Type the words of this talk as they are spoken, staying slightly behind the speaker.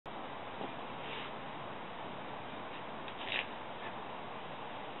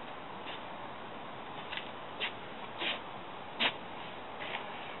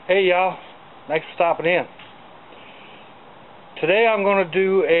Hey y'all, thanks for stopping in. Today I'm going to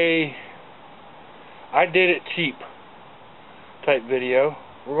do a I did it cheap type video.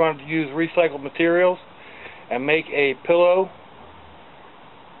 We're going to use recycled materials and make a pillow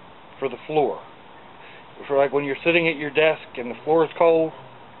for the floor. For like when you're sitting at your desk and the floor is cold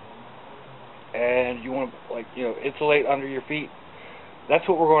and you want to insulate under your feet. That's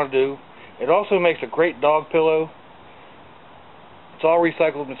what we're going to do. It also makes a great dog pillow. It's all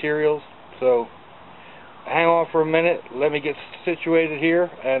recycled materials, so hang on for a minute, let me get situated here,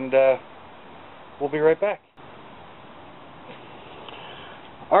 and we'll be right back.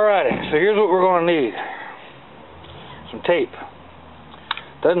 Alrighty, so here's what we're going to need. Some tape.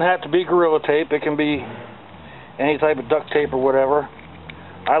 Doesn't have to be Gorilla Tape, it can be any type of duct tape or whatever.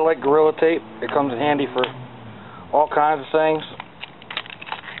 I like Gorilla Tape, it comes in handy for all kinds of things.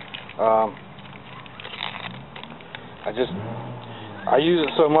 I use it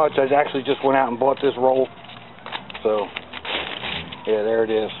so much, I actually just went out and bought this roll. So, yeah, there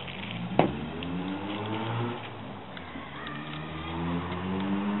it is.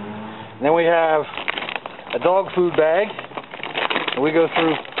 And then we have a dog food bag. And we go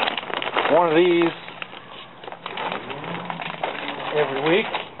through one of these every week.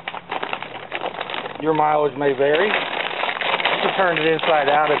 Your mileage may vary. You can turn it inside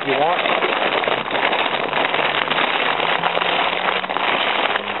out if you want.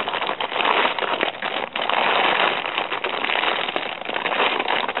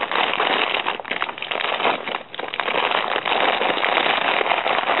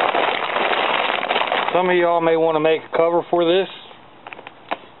 Some of y'all may want to make a cover for this.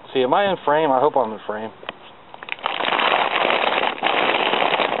 See, am I in frame? I hope I'm in frame.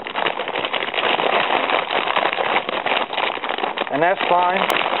 And that's fine.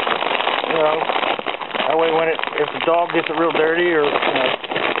 You know, that way when if the dog gets it real dirty, or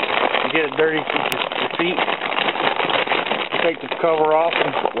you get it dirty with your feet, take the cover off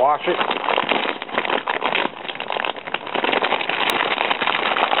and wash it.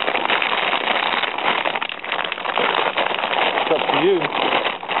 Up to you.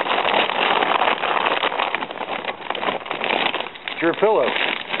 It's your pillow.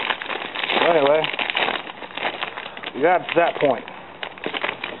 Anyway, we got to that point.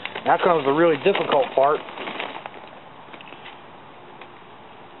 Now comes the really difficult part.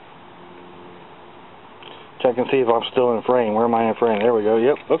 Check and see if I'm still in frame. Where am I in frame? There we go.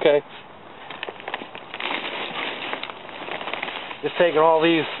 Yep. Okay. Just taking all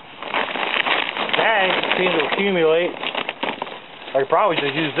these bags seem to accumulate. I could probably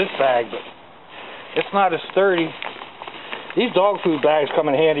just use this bag, but it's not as sturdy. These dog food bags come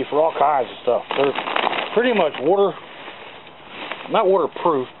in handy for all kinds of stuff. They're pretty much not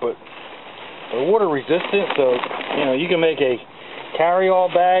waterproof, but they're water resistant, so you can make a carry-all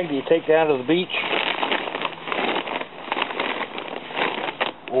bag that you take down to the beach,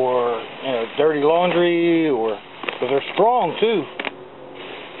 or dirty laundry, or because they're strong too.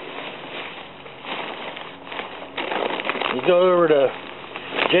 You go over to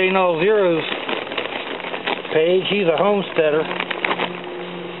J0's page. He's a homesteader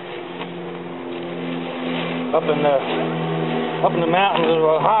up in the mountains of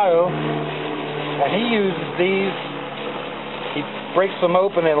Ohio, and he uses these. He breaks them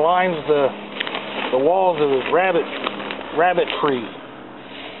open and lines the walls of his rabbit tree,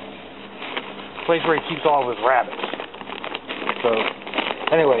 place where he keeps all of his rabbits. So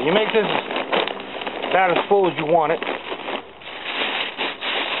anyway, you make this about as full as you want it.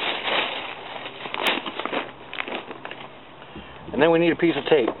 And then we need a piece of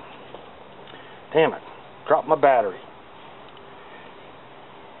tape. Damn it. Dropped my battery.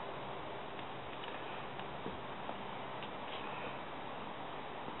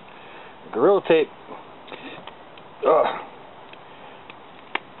 Gorilla Tape.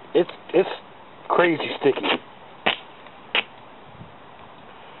 It's crazy sticky.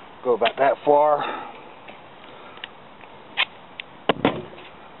 Go about that far.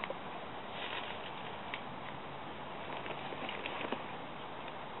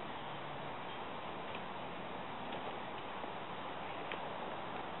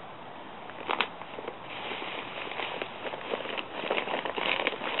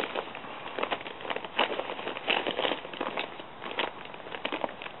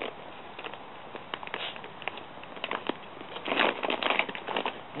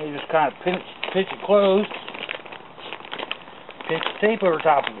 You just kind of pinch it closed, pinch the tape over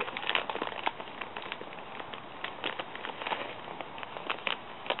top of it.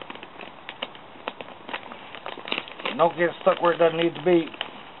 Don't get it stuck where it doesn't need to be.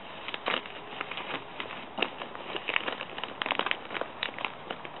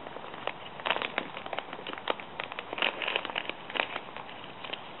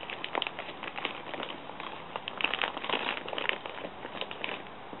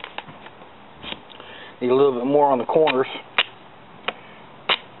 Need a little bit more on the corners.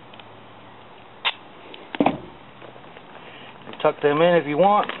 And tuck them in if you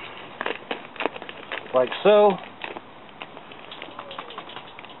want, like so.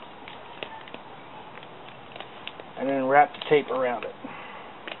 And then wrap the tape around it.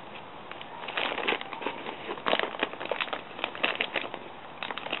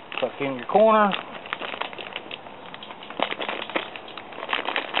 Tuck in your corner.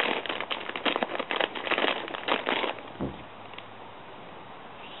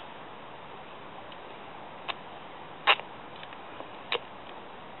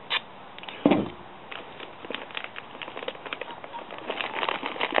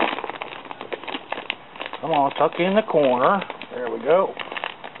 Come on, tuck in the corner. There we go.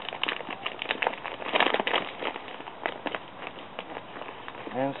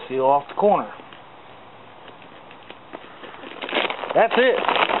 And seal off the corner. That's it.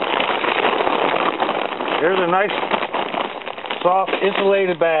 There's a nice, soft,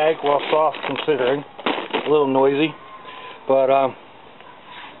 insulated bag. Well, soft considering. A little noisy. But,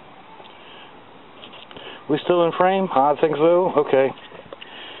 we still in frame? I think so. Okay.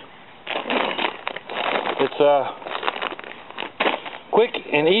 It's quick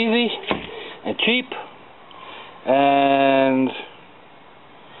and easy and cheap, and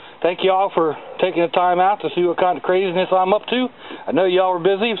thank y'all for taking the time out to see what kind of craziness I'm up to. I know y'all are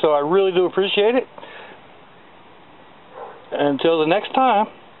busy, so I really do appreciate it. Until the next time,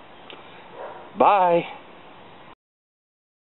 bye.